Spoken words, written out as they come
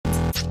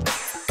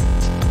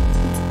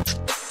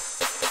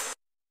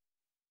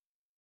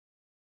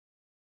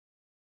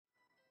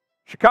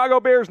Chicago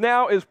Bears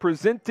Now is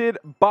presented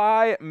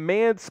by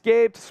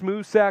Manscaped.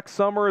 Smooth sack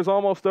summer is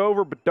almost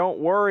over, but don't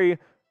worry.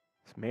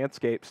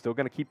 Manscaped still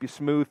going to keep you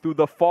smooth through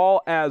the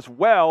fall as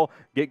well.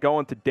 Get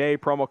going today.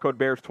 Promo code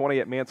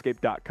Bears20 at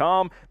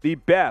manscaped.com. The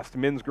best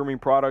men's grooming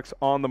products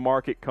on the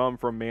market come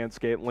from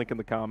Manscaped. Link in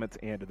the comments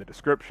and in the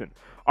description.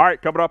 All right,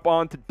 coming up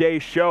on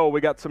today's show, we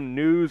got some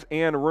news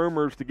and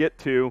rumors to get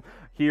to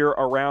here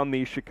around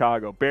the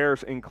Chicago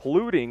Bears,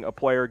 including a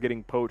player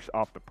getting poached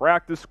off the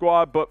practice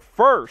squad. But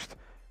first,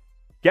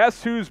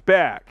 guess who's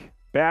back?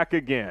 Back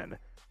again.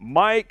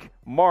 Mike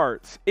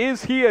Martz.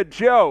 Is he a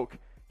joke?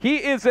 He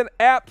is an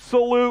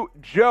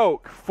absolute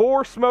joke.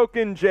 For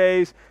Smokin'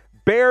 Jays,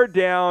 bear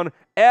down,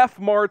 F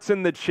Martz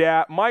in the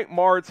chat. Mike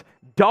Martz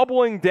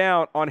doubling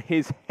down on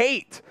his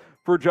hate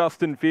for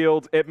Justin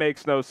Fields. It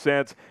makes no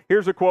sense.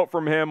 Here's a quote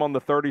from him on the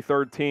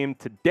 33rd team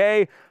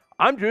today.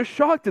 I'm just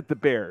shocked at the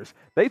Bears.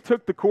 They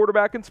took the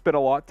quarterback and spent a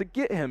lot to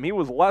get him. He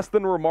was less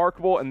than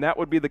remarkable, and that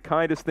would be the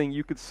kindest thing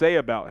you could say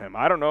about him.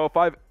 I don't know if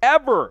I've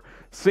ever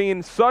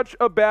seen such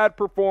a bad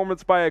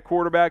performance by a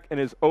quarterback in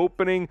his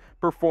opening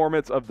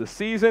performance of the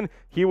season.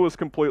 He was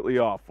completely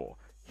awful.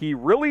 He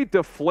really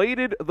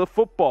deflated the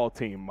football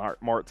team,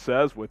 Martz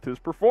says, with his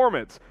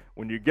performance.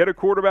 When you get a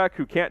quarterback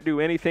who can't do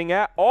anything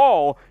at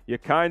all, you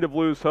kind of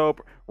lose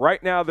hope.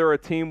 Right now, they're a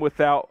team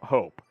without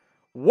hope.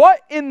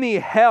 What in the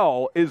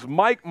hell is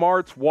Mike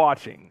Martz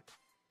watching?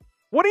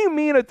 What do you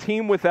mean a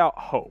team without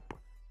hope?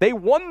 They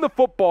won the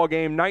football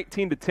game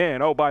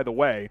 19-10. Oh, by the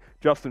way,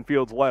 Justin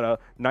Fields led a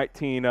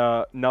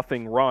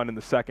 19-0 run in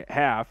the second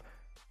half.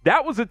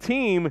 That was a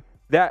team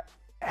that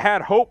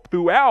had hope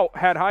throughout,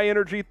 had high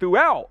energy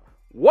throughout.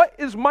 What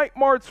is Mike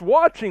Martz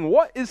watching?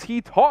 What is he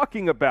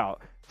talking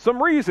about?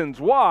 Some reasons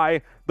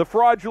why the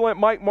fraudulent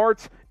Mike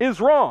Martz is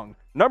wrong.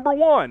 Number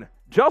one,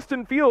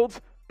 Justin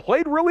Fields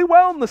played really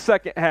well in the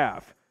second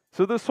half.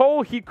 So this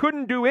whole he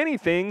couldn't do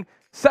anything,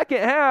 second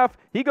half,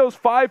 he goes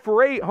 5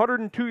 for 8,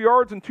 102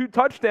 yards and 2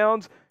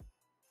 touchdowns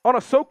on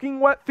a soaking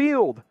wet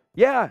field.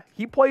 Yeah,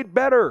 he played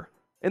better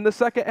in the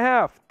second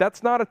half.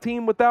 That's not a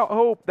team without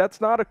hope.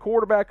 That's not a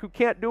quarterback who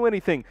can't do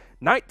anything.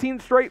 19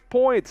 straight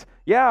points.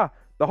 Yeah,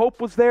 the hope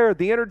was there.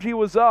 The energy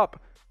was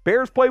up.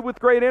 Bears played with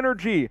great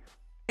energy.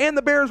 And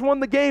the Bears won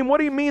the game. What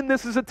do you mean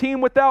this is a team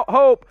without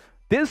hope?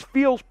 This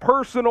feels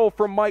personal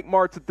from Mike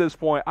Martz at this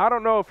point. I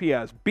don't know if he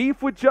has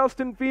beef with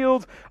Justin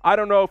Fields. I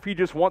don't know if he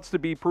just wants to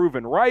be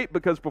proven right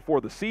because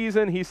before the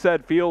season he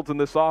said Fields in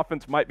this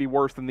offense might be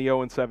worse than the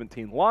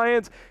 0-17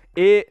 Lions.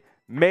 It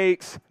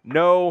makes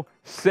no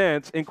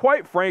sense. And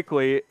quite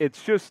frankly,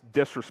 it's just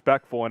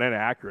disrespectful and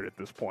inaccurate at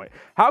this point.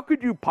 How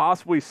could you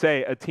possibly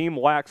say a team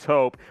lacks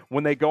hope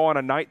when they go on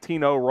a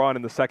 19-0 run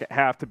in the second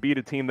half to beat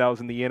a team that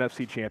was in the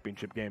NFC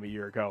Championship game a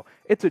year ago?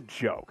 It's a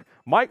joke.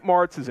 Mike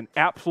Martz is an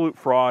absolute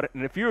fraud,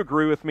 and if you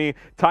agree with me,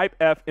 type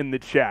F in the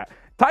chat.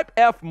 Type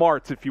F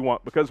Martz if you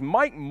want, because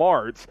Mike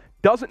Martz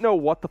doesn't know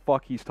what the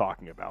fuck he's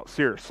talking about.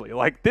 Seriously.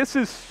 Like, this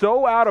is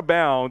so out of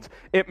bounds.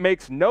 It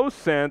makes no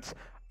sense.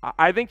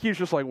 I think he's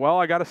just like, well,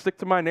 I got to stick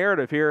to my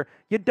narrative here.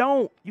 You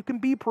don't. You can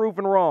be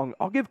proven wrong.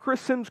 I'll give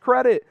Chris Sims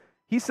credit.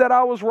 He said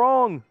I was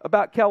wrong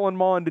about Kellen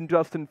Mond and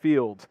Justin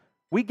Fields.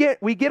 We get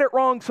it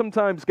wrong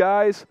sometimes,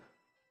 guys.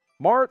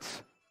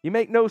 Martz, you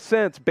make no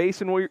sense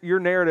basing your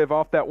narrative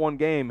off that one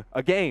game,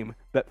 a game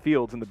that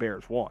Fields and the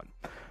Bears won.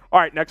 All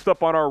right, next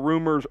up on our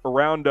rumors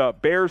around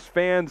Bears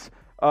fans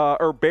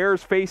or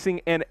Bears facing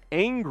an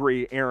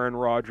angry Aaron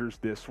Rodgers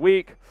this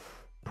week.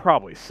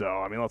 Probably so.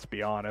 I mean, let's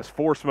be honest.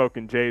 For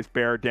Smokin' Jays,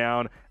 bear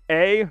down.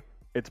 A,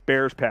 it's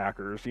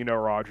Bears-Packers. You know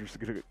Rodgers is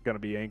going to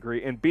be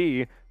angry. And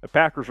B, the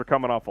Packers are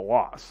coming off a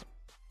loss.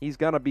 He's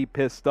going to be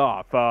pissed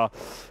off.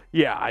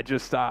 Yeah,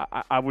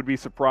 I would be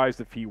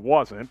surprised if he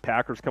wasn't.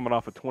 Packers coming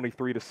off a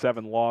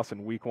 23-7 loss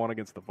in Week 1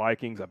 against the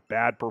Vikings. A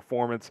bad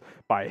performance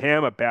by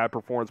him, a bad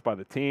performance by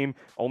the team.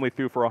 Only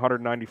threw for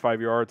 195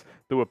 yards,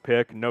 threw a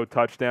pick, no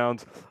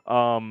touchdowns.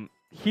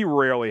 He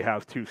rarely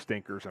has 2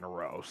 stinkers in a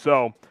row.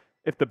 So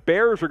if the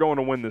Bears are going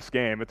to win this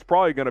game, it's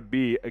probably going to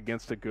be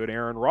against a good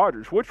Aaron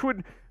Rodgers, which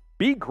would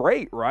be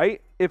great,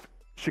 right? If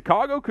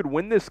Chicago could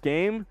win this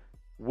game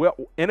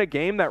in a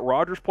game that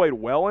Rodgers played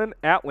well in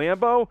at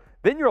Lambeau,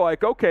 then you're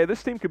like, okay,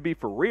 this team could be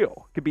for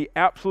real. Could be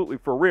absolutely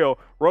for real.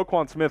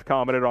 Roquan Smith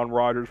commented on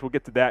Rodgers. We'll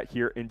get to that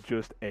here in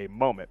just a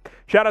moment.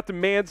 Shout out to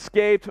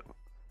Manscaped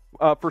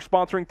for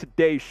sponsoring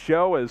today's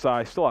show, as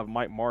I still have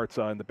Mike Martz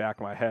in the back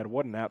of my head.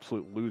 What an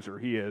absolute loser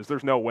he is.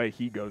 There's no way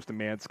he goes to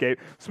Manscaped.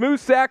 Smooth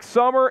sack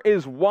summer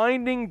is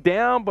winding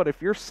down, but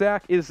if your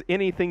sack is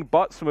anything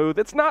but smooth,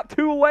 it's not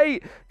too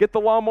late. Get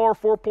the Lawnmower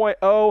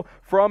 4.0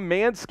 from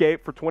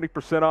Manscaped for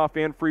 20% off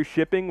and free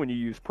shipping when you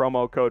use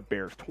promo code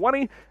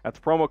BEARS20. That's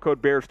promo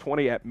code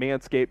BEARS20 at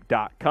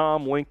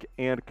manscaped.com. Link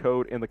and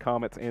code in the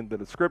comments and the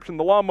description.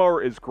 The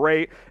lawnmower is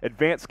great.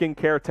 Advanced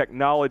skincare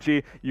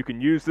technology. You can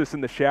use this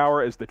in the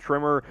shower as the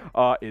trimmer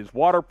is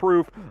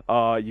waterproof.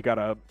 You got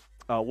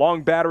a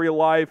long battery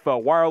life,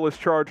 wireless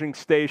charging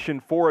station,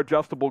 4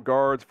 adjustable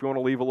guards if you want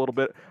to leave a little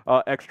bit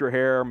extra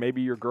hair.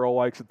 Maybe your girl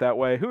likes it that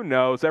way. Who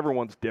knows?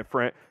 Everyone's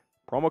different.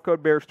 Promo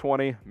code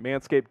Bears20,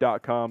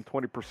 manscaped.com,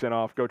 20%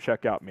 off. Go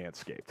check out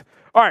Manscaped.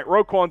 All right,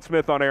 Roquan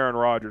Smith on Aaron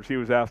Rodgers. He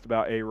was asked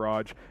about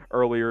A-Rod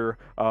earlier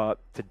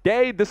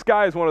today. This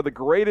guy is one of the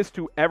greatest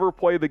to ever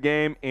play the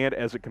game, and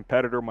as a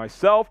competitor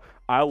myself,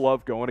 I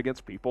love going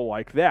against people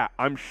like that.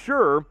 I'm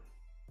sure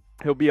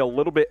he'll be a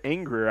little bit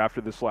angrier after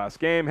this last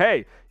game.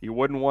 Hey, you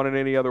wouldn't want it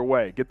any other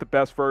way. Get the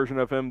best version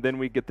of him, then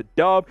we get the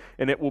dub,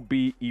 and it will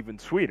be even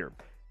sweeter.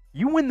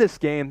 You win this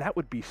game, that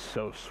would be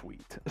so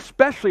sweet,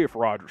 especially if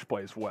Rodgers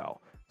plays well.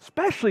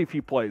 Especially if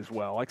he plays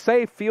well. Like,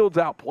 say Fields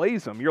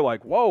outplays him. You're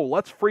like, whoa,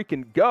 let's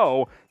freaking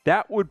go.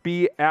 That would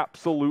be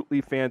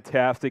absolutely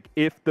fantastic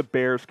if the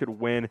Bears could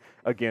win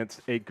against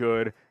a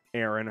good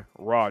Aaron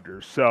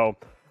Rodgers. So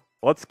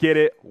let's get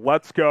it.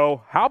 Let's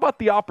go. How about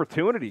the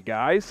opportunity,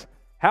 guys?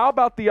 How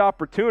about the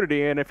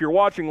opportunity? And if you're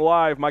watching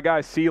live, my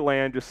guy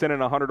Sealand just sent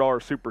in a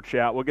 $100 super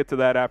chat. We'll get to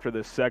that after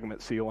this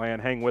segment,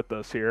 Sealand. Hang with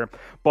us here.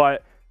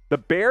 But the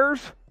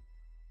Bears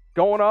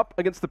going up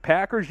against the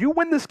Packers, you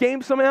win this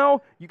game somehow,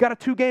 you got a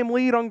 2-game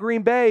lead on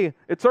Green Bay.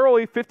 It's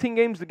early, 15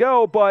 games to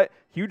go, but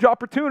huge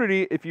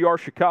opportunity if you are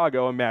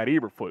Chicago and Matt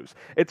Eberflus.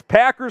 It's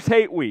Packers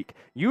Hate Week.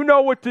 You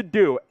know what to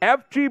do.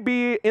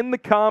 FGB in the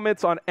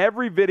comments on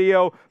every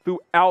video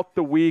throughout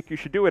the week. You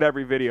should do it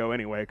every video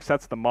anyway, because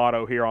that's the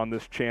motto here on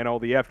this channel.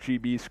 The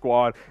FGB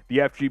squad, the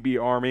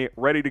FGB army,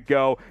 ready to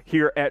go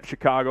here at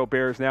Chicago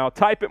Bears now.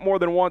 Type it more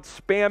than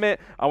once, spam it.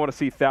 I want to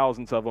see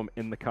thousands of them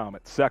in the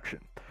comments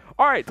section.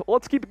 All right,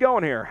 let's keep it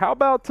going here. How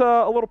about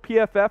a little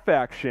PFF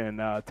action?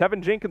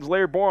 Tevin Jenkins,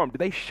 Larry Borom, do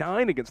they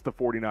shine against the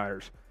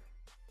 49ers?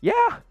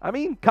 Yeah, I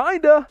mean,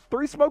 kinda.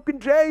 3 smoking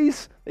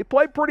Jays. They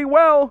played pretty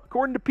well,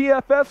 according to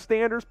PFF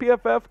standards.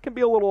 PFF can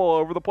be a little all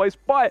over the place,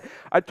 but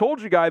I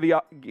told you guys,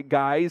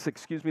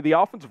 the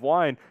offensive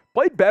line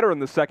played better in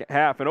the second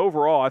half, and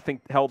overall, I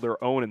think held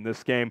their own in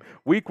this game.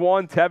 Week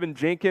 1, Tevin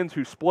Jenkins,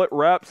 who split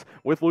reps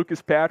with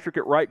Lucas Patrick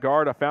at right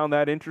guard. I found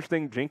that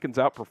interesting. Jenkins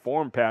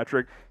outperformed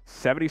Patrick.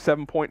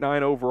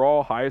 77.9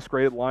 overall, highest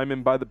graded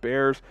lineman by the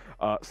Bears.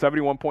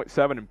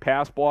 71.7 in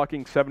pass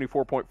blocking,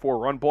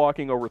 74.4 run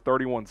blocking over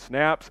 31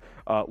 snaps.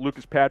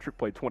 Lucas Patrick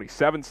played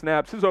 27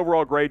 snaps. His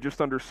overall grade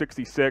just under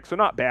 66, so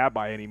not bad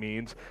by any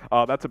means.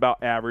 That's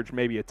about average,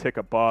 maybe a tick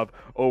above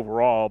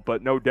overall,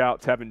 but no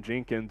doubt Tevin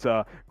Jenkins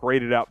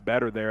graded out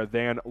better there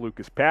than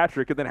Lucas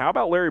Patrick. And then how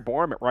about Larry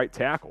Borom at right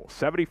tackle?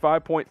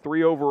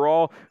 75.3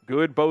 overall,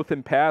 good both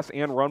in pass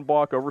and run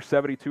block, over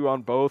 72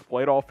 on both,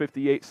 played all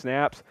 58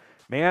 snaps.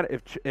 Man,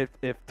 if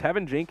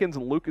Tevin Jenkins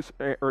and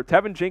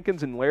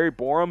Larry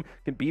Borom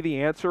can be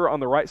the answer on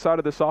the right side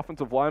of this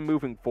offensive line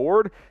moving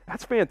forward,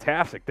 that's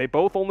fantastic. They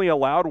both only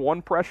allowed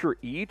 1 pressure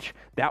each.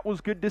 That was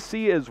good to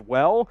see as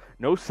well.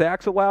 No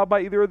sacks allowed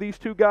by either of these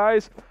two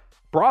guys.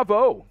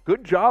 Bravo.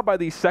 Good job by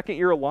these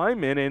second-year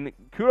linemen, and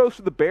kudos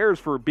to the Bears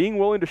for being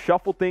willing to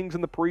shuffle things in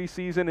the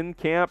preseason in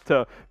camp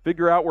to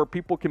figure out where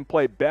people can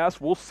play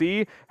best. We'll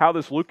see how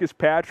this Lucas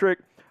Patrick,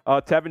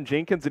 Tevin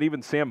Jenkins, and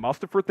even Sam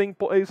Mustipher thing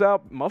plays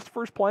out.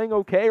 Mustipher's playing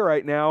okay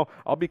right now.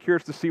 I'll be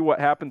curious to see what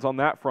happens on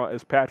that front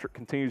as Patrick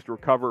continues to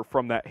recover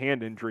from that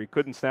hand injury.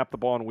 Couldn't snap the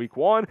ball in week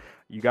 1.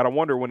 You got to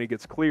wonder when he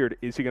gets cleared,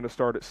 is he going to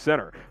start at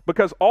center?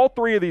 Because all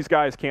 3 of these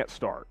guys can't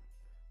start.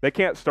 They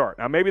can't start.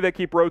 Now, maybe they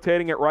keep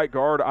rotating at right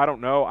guard. I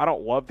don't know. I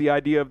don't love the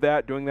idea of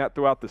that, doing that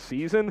throughout the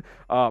season.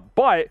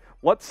 But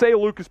let's say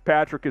Lucas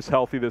Patrick is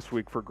healthy this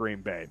week for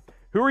Green Bay.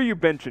 Who are you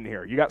benching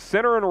here? You got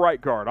center and a right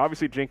guard.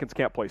 Obviously, Jenkins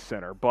can't play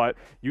center, but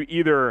you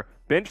either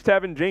bench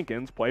Tevin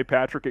Jenkins, play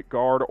Patrick at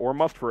guard, or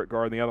Mustipher at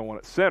guard, and the other one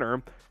at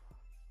center.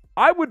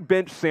 I would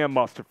bench Sam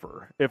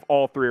Mustipher if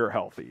all 3 are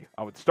healthy.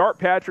 I would start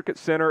Patrick at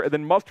center, and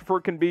then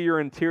Mustipher can be your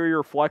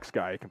interior flex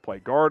guy. He can play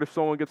guard if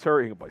someone gets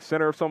hurt. He can play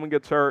center if someone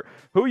gets hurt.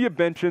 Who you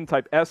benching?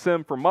 Type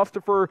SM for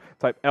Mustipher,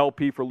 type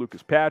LP for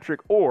Lucas Patrick,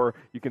 or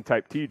you can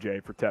type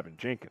TJ for Tevin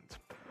Jenkins.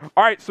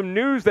 All right, some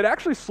news that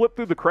actually slipped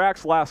through the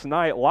cracks last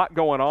night. A lot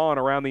going on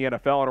around the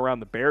NFL and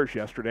around the Bears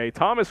yesterday.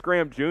 Thomas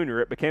Graham Jr.,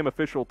 it became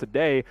official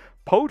today,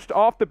 poached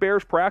off the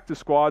Bears practice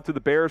squad to the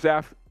Bears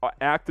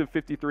active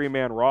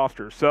 53-man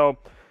roster. So,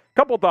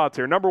 couple thoughts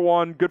here. Number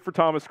 1, good for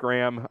Thomas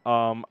Graham.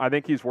 I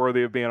think he's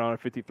worthy of being on a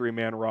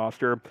 53-man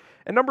roster.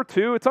 And number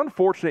 2, it's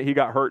unfortunate he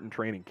got hurt in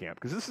training camp,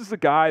 because this is a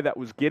guy that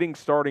was getting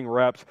starting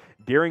reps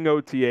during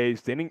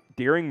OTAs,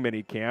 during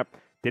minicamp.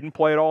 Didn't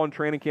play at all in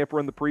training camp or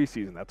in the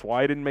preseason. That's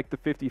why he didn't make the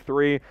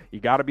 53. You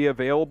got to be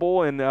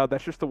available, and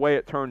that's just the way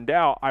it turned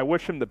out. I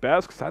wish him the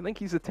best because I think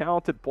he's a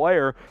talented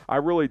player. I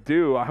really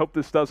do. I hope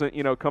this doesn't,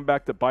 come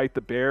back to bite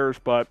the Bears,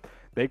 but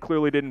they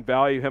clearly didn't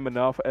value him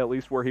enough, at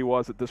least where he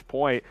was at this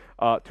point,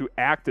 to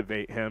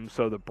activate him.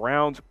 So the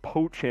Browns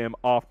poach him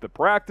off the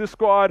practice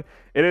squad.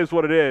 It is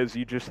what it is.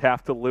 You just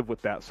have to live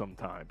with that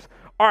sometimes.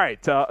 All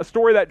right, a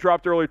story that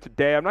dropped earlier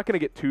today. I'm not going to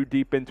get too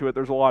deep into it.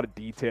 There's a lot of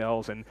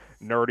details, and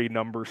nerdy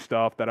number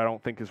stuff that I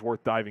don't think is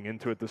worth diving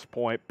into at this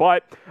point.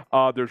 But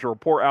there's a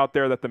report out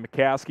there that the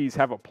McCaskies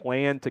have a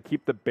plan to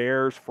keep the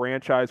Bears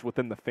franchise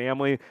within the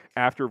family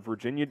after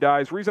Virginia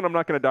dies. Reason I'm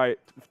not going to dive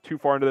too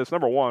far into this,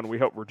 number one, we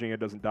hope Virginia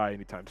doesn't die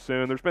anytime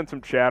soon. There's been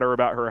some chatter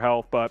about her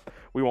health, but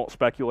we won't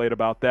speculate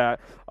about that.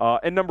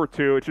 And number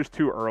two, it's just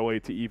too early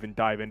to even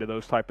dive into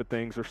those type of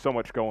things. There's so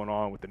much going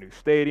on with the new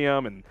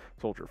stadium and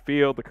Soldier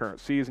Field, the current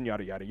season,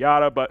 yada, yada,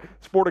 yada. But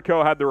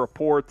Sportico had the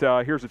report.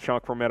 Here's a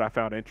chunk from it I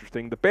found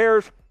interesting. The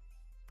Bears,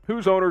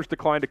 whose owners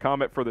declined to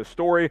comment for this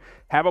story,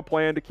 have a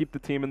plan to keep the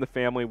team in the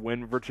family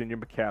when Virginia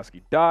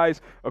McCaskey dies,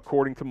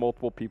 according to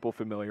multiple people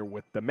familiar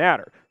with the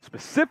matter.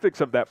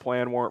 Specifics of that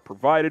plan weren't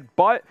provided,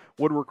 but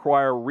would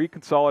require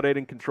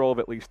reconsolidating control of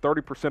at least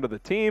 30% of the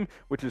team,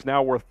 which is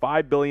now worth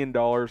 $5 billion,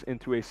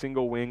 into a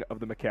single wing of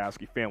the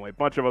McCaskey family. A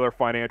bunch of other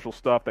financial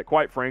stuff that,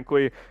 quite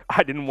frankly,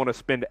 I didn't want to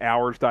spend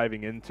hours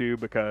diving into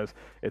because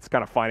it's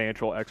kind of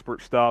financial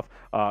expert stuff.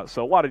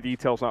 So a lot of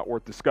details not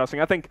worth discussing.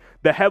 I think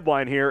the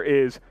headline here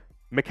is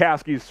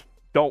McCaskies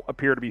don't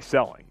appear to be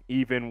selling,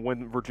 even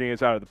when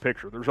Virginia's out of the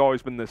picture. There's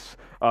always been this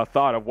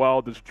thought of,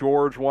 well, does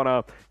George want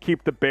to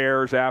keep the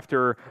Bears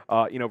after,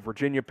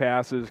 Virginia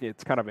passes?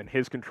 It's kind of in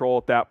his control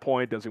at that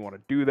point. Does he want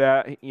to do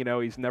that?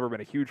 He's never been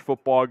a huge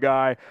football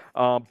guy.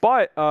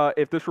 But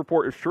if this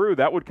report is true,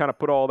 that would kind of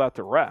put all that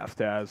to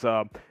rest, as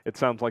it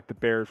sounds like the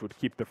Bears would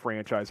keep the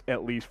franchise,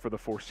 at least for the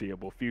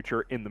foreseeable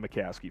future, in the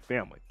McCaskey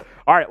family.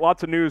 All right,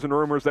 lots of news and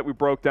rumors that we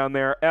broke down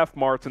there. F.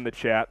 Martz in the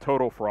chat,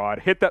 total fraud.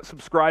 Hit that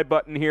subscribe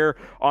button here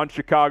on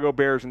Chicago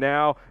Bears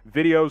Now.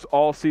 Videos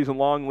all season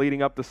long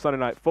leading up to Sunday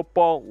Night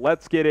Football.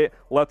 Let's get it.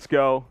 Let's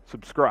go.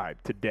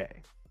 Subscribe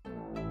today.